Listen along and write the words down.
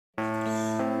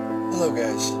Hello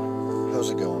guys, how's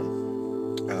it going?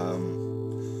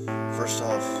 First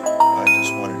off, I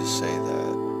just wanted to say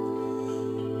that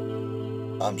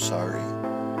I'm sorry.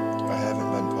 I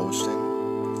haven't been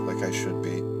posting like I should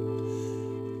be.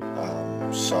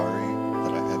 Sorry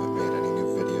that I haven't made any new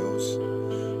videos,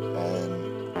 and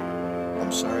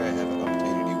I'm sorry I haven't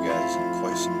updated you guys in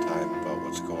quite some time about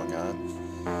what's going on.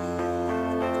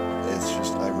 It's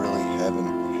just I really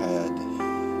haven't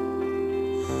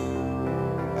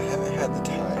had the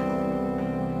time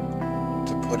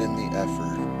to put in the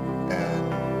effort and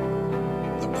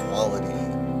the quality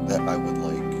that I would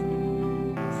like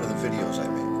for the videos I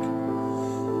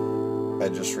make. I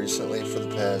just recently, for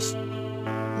the past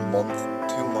month,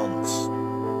 2 months,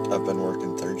 I've been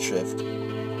working third shift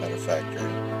at a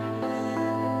factory.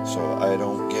 So I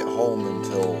don't get home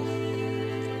until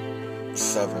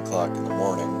 7 o'clock in the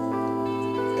morning,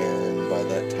 and by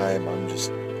that time I'm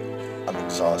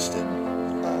exhausted,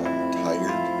 I'm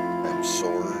tired, I'm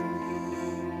sore,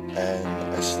 and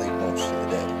I sleep most of the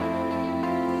day.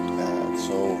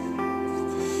 So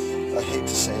I hate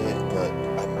to say it, but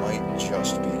I might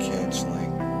just be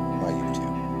canceling my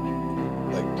YouTube.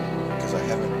 Because I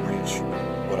haven't reached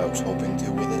what I was hoping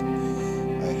to with it.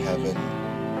 I haven't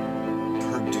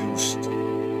produced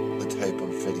the type of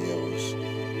videos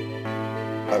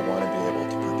I want to be able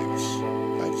to produce.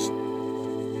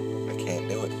 I can't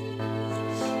do it.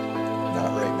 Not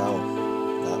right now.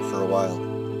 Not for a while.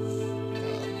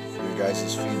 Your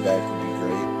guys' feedback would be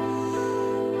great.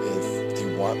 If you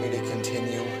want me to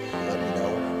continue, let me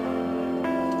know.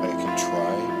 I can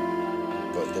try,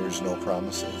 but there's no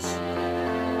promises.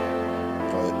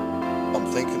 But I'm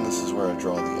thinking this is where I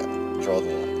draw the line.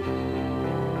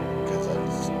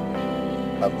 Because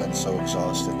I've been so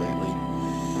exhausted lately.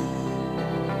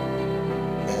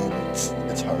 And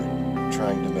it's hard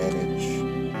trying to manage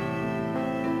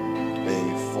a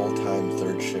full-time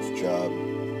third shift job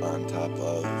on top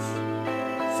of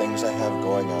things I have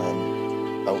going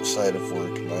on outside of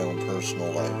work in my own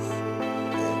personal life.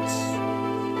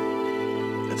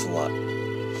 It's a lot. I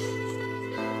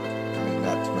mean,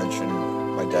 not to mention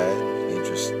my dad, he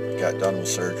just got done with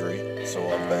surgery, so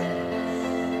I've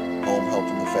been home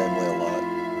helping the family a lot.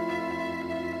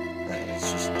 And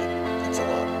it's a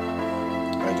lot.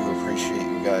 I do appreciate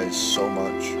you guys so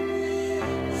much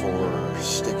for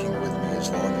sticking with me as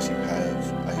long as you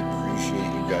have. I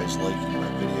appreciate you guys liking my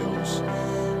videos.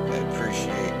 I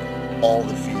appreciate all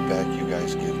the feedback you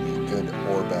guys give me, good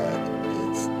or bad.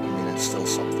 It's still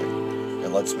something.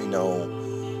 It lets me know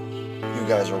you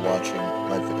guys are watching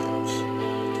my videos.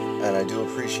 And I do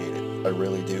appreciate it. I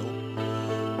really do.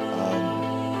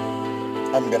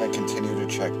 I'm going to continue to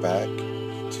check back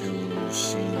to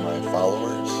see my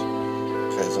followers,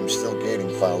 because I'm still gaining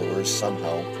followers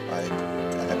somehow. I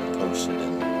haven't posted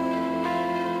in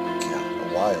a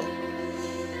while,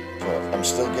 but I'm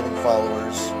still getting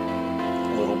followers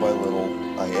little by little.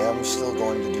 I am still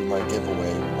going to do my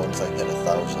giveaway once I hit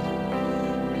 1,000.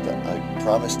 I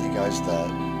promised you guys that,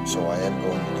 so I am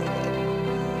going to do that.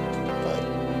 But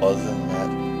other than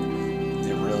that,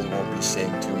 you really won't be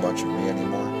seeing too much of me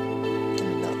anymore. I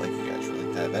mean, not like you guys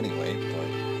really have anyway, but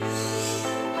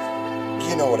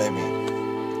you know what I mean.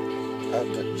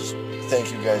 Just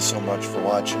thank you guys so much for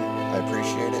watching. I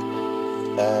appreciate it.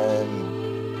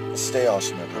 And stay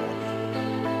awesome, everyone.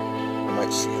 I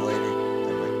might see you later.